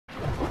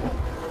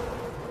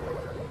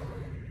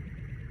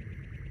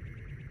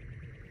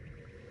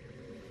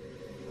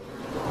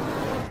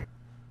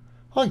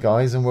Hi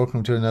guys, and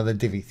welcome to another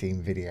Divi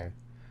theme video.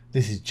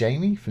 This is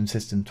Jamie from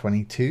System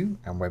 22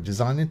 and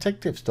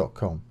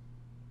webdesignandtechtips.com.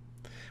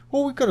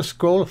 Well, we've got a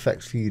scroll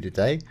effect for you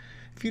today.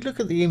 If you look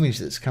at the image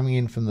that's coming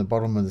in from the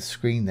bottom of the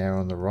screen there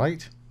on the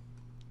right,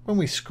 when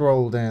we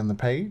scroll down the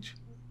page,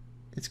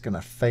 it's going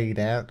to fade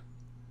out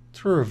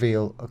to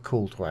reveal a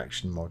call to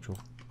action module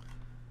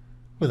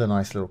with a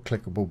nice little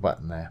clickable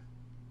button there.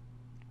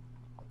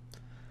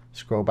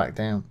 Scroll back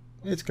down,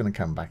 it's going to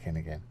come back in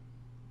again.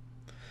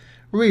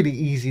 Really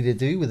easy to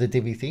do with a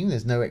Divi theme.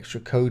 There's no extra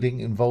coding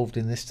involved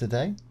in this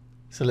today.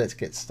 So let's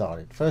get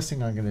started. First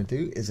thing I'm going to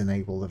do is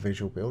enable the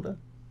Visual Builder.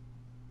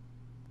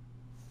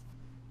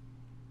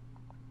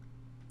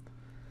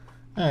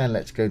 And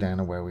let's go down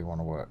to where we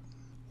want to work.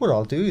 What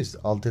I'll do is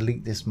I'll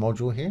delete this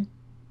module here.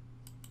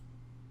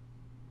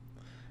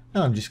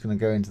 And I'm just going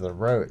to go into the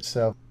row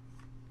itself,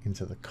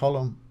 into the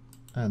column,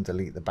 and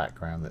delete the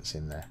background that's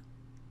in there.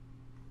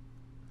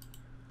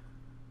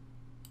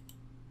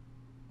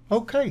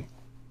 Okay.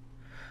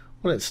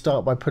 Well, let's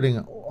start by putting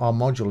our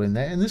module in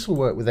there, and this will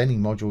work with any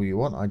module you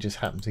want. I just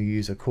happen to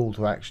use a call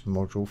to action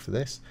module for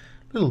this.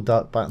 Little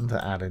dark button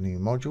to add a new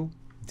module.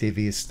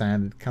 Divi is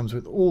standard, comes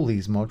with all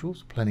these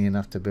modules, plenty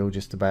enough to build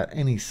just about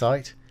any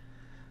site.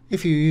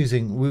 If you're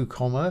using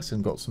WooCommerce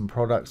and got some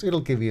products, it'll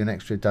give you an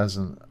extra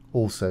dozen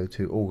also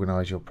to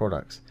organize your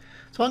products.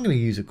 So I'm going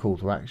to use a call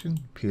to action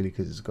purely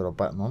because it's got a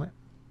button on it.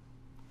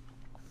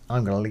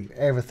 I'm going to leave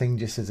everything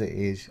just as it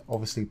is.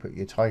 Obviously put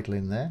your title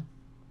in there,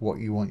 what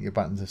you want your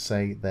button to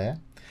say there,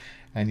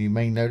 and you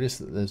may notice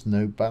that there's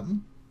no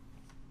button.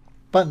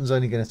 Button's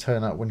only going to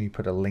turn up when you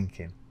put a link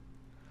in.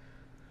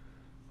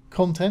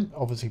 Content,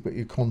 obviously put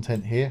your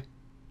content here.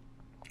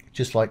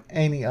 Just like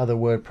any other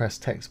WordPress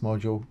text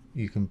module,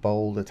 you can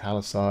bold,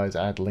 italicize,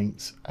 add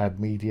links, add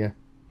media,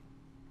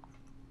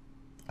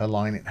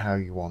 align it how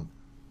you want.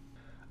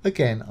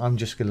 Again, I'm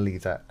just going to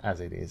leave that as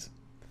it is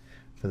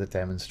for the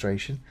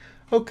demonstration.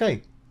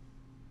 Okay,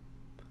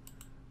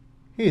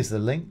 here's the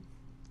link.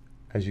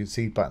 As you can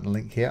see, button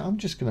link here. I'm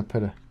just going to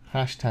put a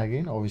hashtag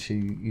in. Obviously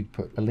you'd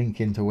put a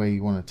link into where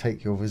you want to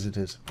take your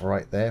visitors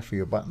right there for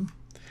your button.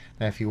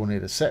 Now if you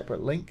wanted a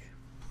separate link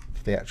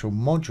for the actual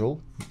module,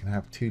 you can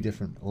have two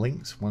different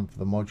links, one for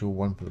the module,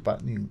 one for the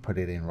button. You can put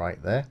it in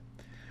right there,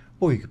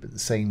 or you could put the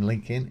same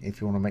link in if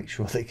you want to make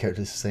sure they go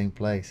to the same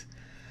place.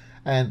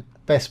 And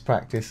best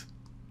practice,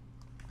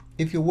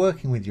 if you're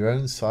working with your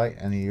own site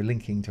and you're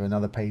linking to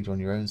another page on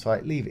your own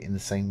site, leave it in the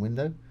same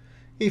window.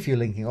 If you're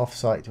linking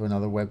off-site to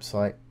another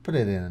website, put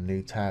it in a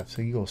new tab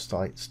so your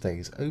site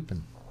stays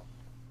open.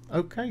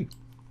 Okay.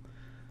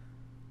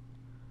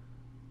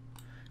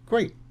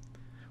 Great.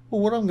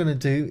 Well, what I'm going to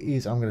do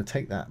is I'm going to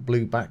take that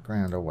blue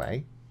background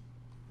away.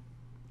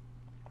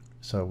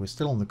 So we're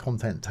still on the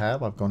content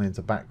tab. I've gone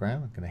into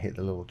background. I'm going to hit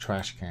the little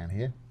trash can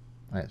here.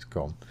 And it's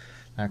gone.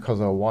 Now because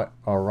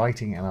our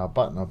writing and our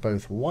button are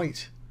both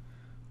white,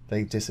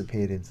 they've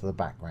disappeared into the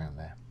background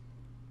there.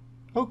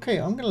 Okay,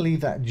 I'm going to leave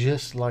that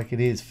just like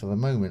it is for the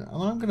moment,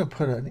 and I'm going to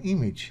put an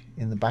image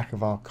in the back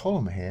of our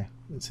column here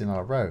that's in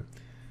our row.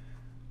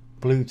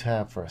 Blue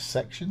tab for a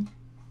section,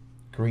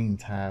 green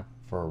tab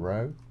for a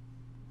row,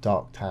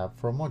 dark tab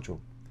for a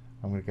module.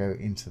 I'm going to go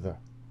into the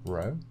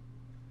row,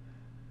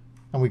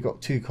 and we've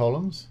got two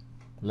columns,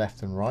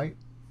 left and right.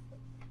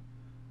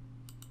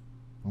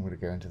 I'm going to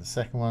go into the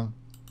second one,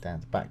 down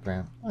to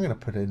background. I'm going to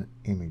put an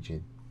image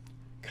in,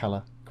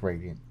 color,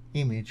 gradient,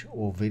 image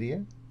or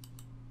video.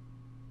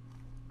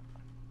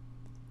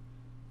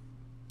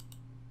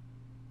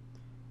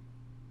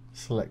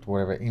 Select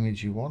whatever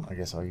image you want. I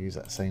guess I'll use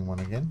that same one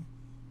again.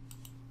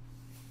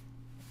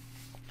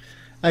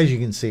 As you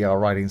can see, our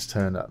writing's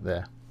turned up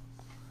there.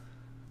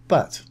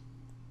 But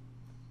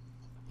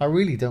I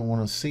really don't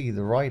want to see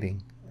the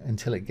writing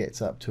until it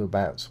gets up to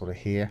about sort of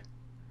here.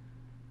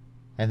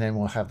 And then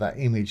we'll have that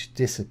image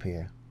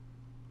disappear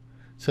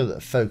so that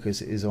the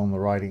focus is on the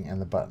writing and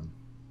the button.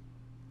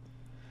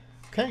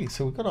 Okay,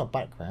 so we've got our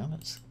background.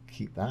 Let's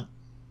keep that.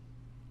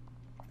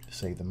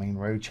 Save the main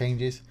row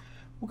changes.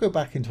 We'll go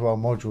back into our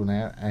module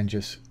now and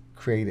just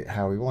create it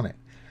how we want it.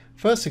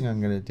 First thing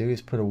I'm going to do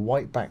is put a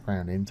white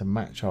background in to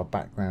match our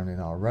background in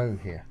our row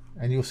here.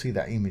 And you'll see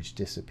that image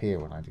disappear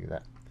when I do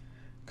that.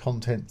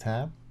 Content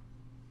tab,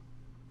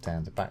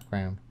 down to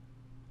background,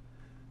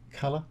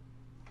 color,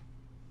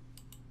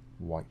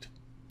 white.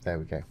 There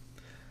we go.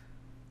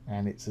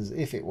 And it's as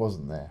if it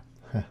wasn't there.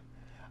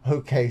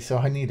 Okay, so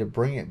I need to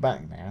bring it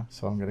back now.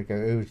 So I'm going to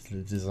go over to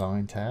the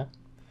design tab,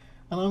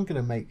 and I'm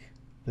going to make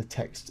the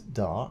text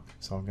dark.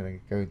 So I'm going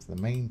to go into the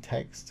main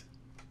text,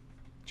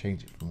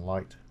 change it from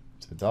light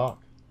to dark.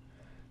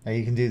 Now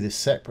you can do this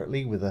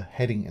separately with a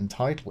heading and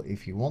title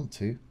if you want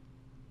to.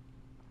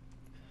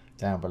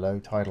 Down below,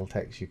 title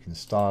text you can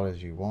style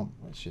as you want.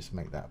 Let's just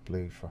make that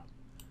blue for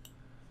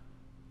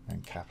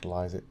and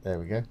capitalize it. There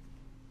we go.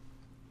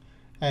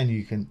 And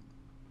you can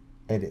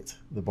edit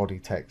the body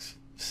text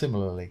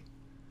similarly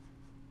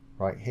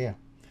right here.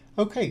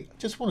 Okay, I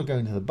just want to go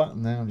into the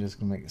button now. I'm just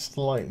going to make it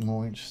slightly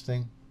more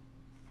interesting.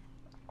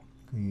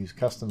 Use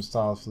custom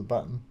styles for the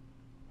button,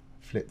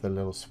 flip the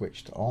little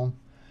switch to on.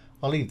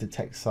 I'll leave the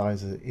text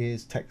size as it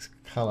is. Text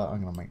color,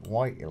 I'm going to make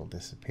white, it'll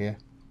disappear.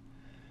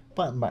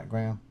 Button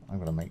background, I'm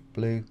going to make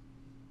blue.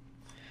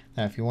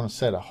 Now if you want to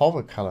set a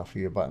hover color for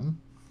your button,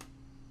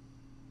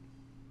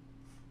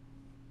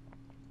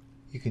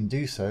 you can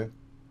do so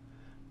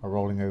by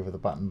rolling over the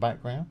button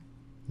background.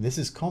 This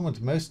is common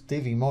to most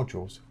Divi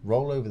modules.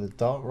 Roll over the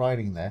dark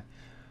writing there,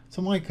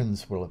 some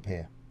icons will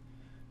appear.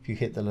 If you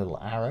hit the little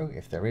arrow,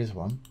 if there is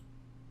one,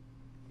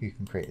 you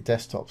can create a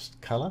desktop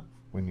color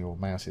when your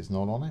mouse is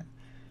not on it,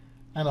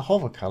 and a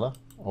hover color,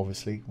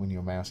 obviously, when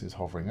your mouse is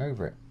hovering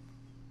over it.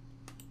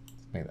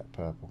 Let's make that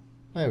purple.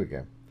 There we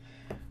go.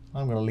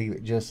 I'm going to leave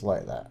it just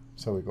like that.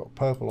 So we've got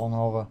purple on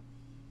hover,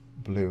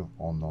 blue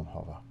on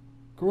non-hover.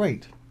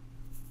 Great.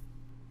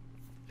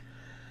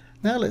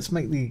 Now let's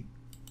make the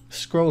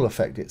scroll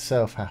effect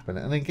itself happen.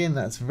 And again,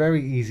 that's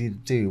very easy to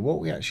do. What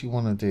we actually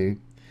want to do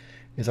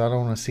is I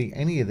don't want to see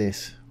any of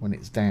this when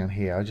it's down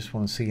here. I just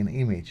want to see an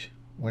image.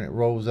 When it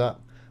rolls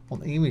up, I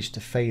want the image to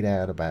fade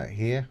out about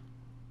here.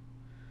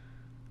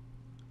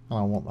 And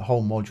I want the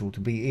whole module to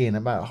be in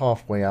about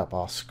halfway up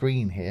our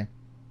screen here,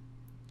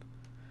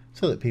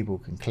 so that people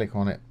can click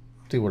on it,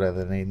 do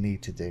whatever they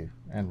need to do,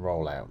 and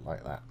roll out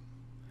like that.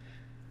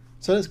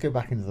 So let's go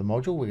back into the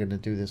module. We're going to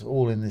do this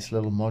all in this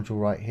little module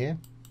right here.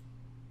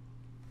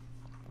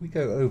 We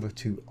go over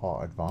to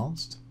our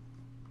advanced.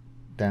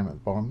 Down at the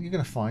bottom, you're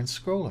going to find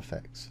scroll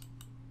effects.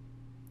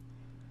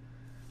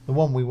 The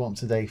one we want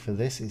today for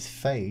this is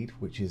fade,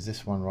 which is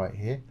this one right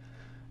here.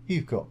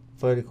 You've got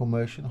vertical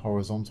motion,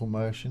 horizontal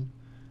motion,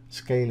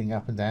 scaling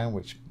up and down,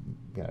 which,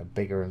 you know,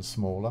 bigger and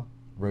smaller,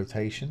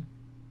 rotation,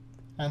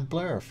 and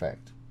blur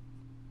effect.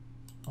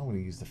 I'm going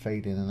to use the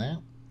fade in and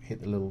out,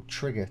 hit the little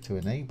trigger to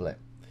enable it,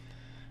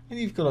 and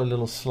you've got a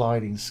little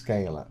sliding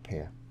scale up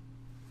here.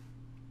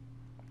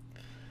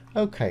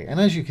 Okay, and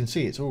as you can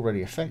see, it's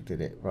already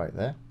affected it right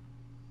there.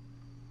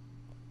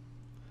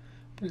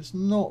 But it's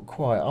not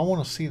quite. I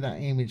want to see that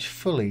image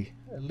fully,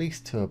 at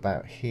least to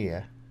about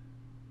here.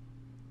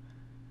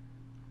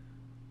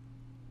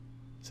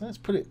 So let's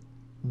put it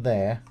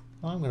there.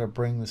 I'm going to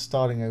bring the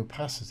starting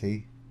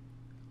opacity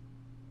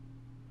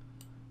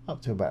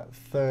up to about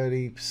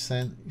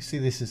 30%. You see,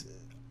 this is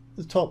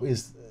the top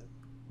is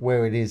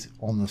where it is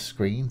on the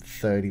screen,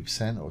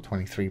 30% or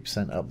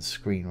 23% up the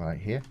screen right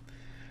here,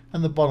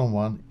 and the bottom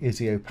one is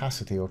the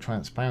opacity or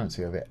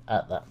transparency of it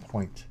at that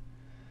point.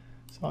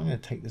 So I'm going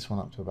to take this one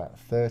up to about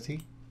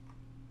 30.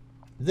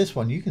 This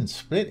one you can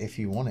split if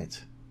you want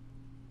it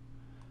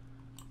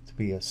to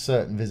be a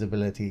certain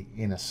visibility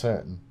in a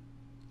certain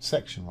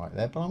section right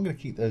there, but I'm going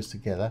to keep those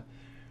together.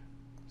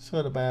 So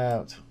at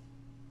about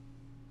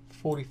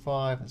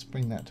 45, let's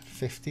bring that to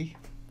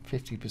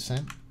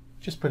 50%.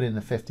 Just put in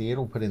the 50,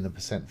 it'll put in the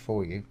percent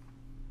for you.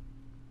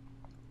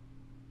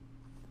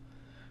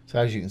 So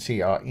as you can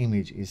see, our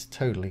image is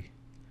totally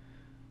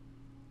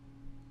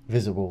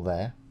visible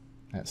there.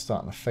 That's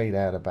starting to fade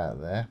out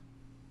about there,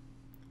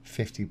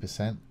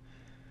 50%.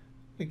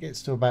 It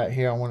gets to about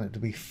here, I want it to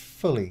be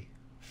fully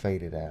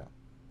faded out.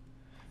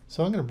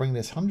 So I'm going to bring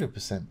this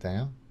 100%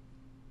 down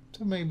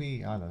to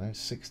maybe, I don't know,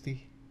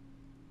 60.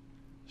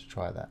 Let's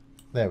try that.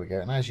 There we go.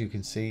 And as you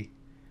can see,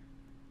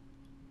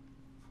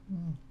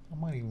 I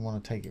might even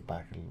want to take it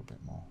back a little bit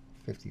more,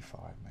 55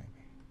 maybe.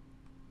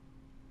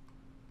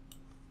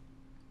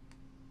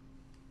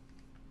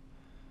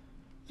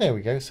 There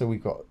we go. So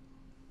we've got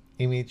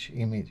image,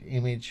 image,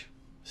 image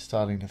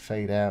starting to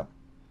fade out.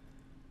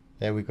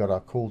 There we've got our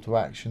call to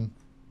action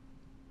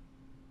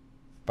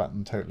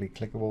button, totally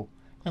clickable,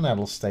 and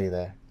that'll stay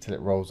there till it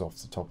rolls off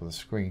the top of the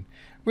screen.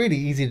 Really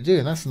easy to do,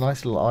 and that's a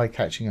nice little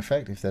eye-catching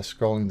effect. If they're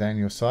scrolling down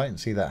your site and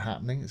see that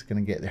happening, it's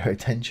going to get their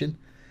attention,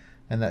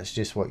 and that's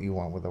just what you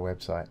want with a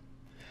website.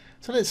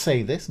 So let's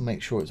save this and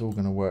make sure it's all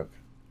going to work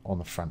on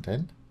the front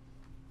end.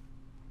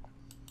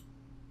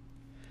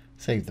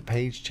 Save the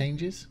page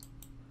changes.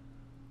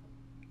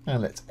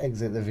 And let's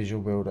exit the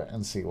Visual Builder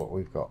and see what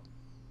we've got.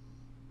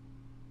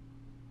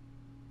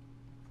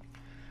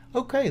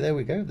 Okay, there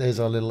we go. There's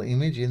our little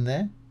image in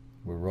there.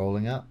 We're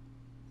rolling up,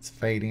 it's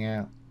fading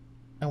out,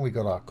 and we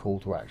got our call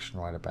to action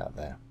right about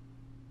there.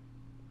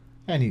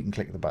 And you can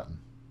click the button.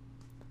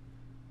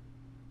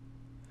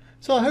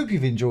 So I hope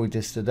you've enjoyed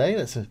this today.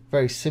 That's a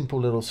very simple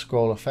little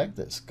scroll effect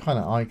that's kind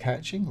of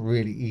eye-catching,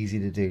 really easy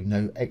to do,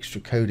 no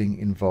extra coding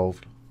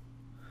involved.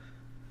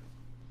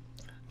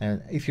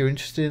 And if you're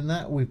interested in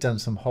that, we've done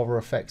some hover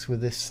effects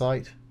with this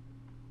site.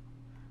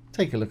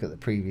 Take a look at the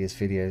previous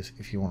videos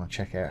if you want to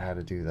check out how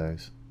to do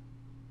those.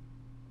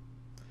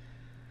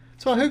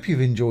 So I hope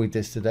you've enjoyed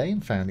this today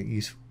and found it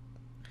useful.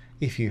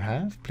 If you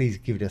have, please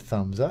give it a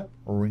thumbs up,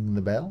 ring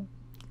the bell,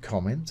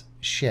 comment,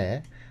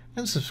 share,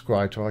 and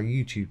subscribe to our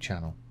YouTube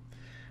channel.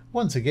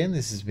 Once again,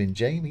 this has been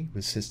Jamie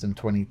with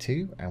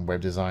System22 and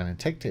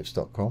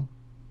webdesignandtechtips.com.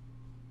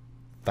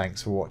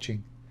 Thanks for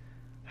watching.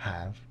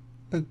 Have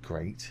a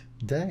great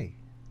day.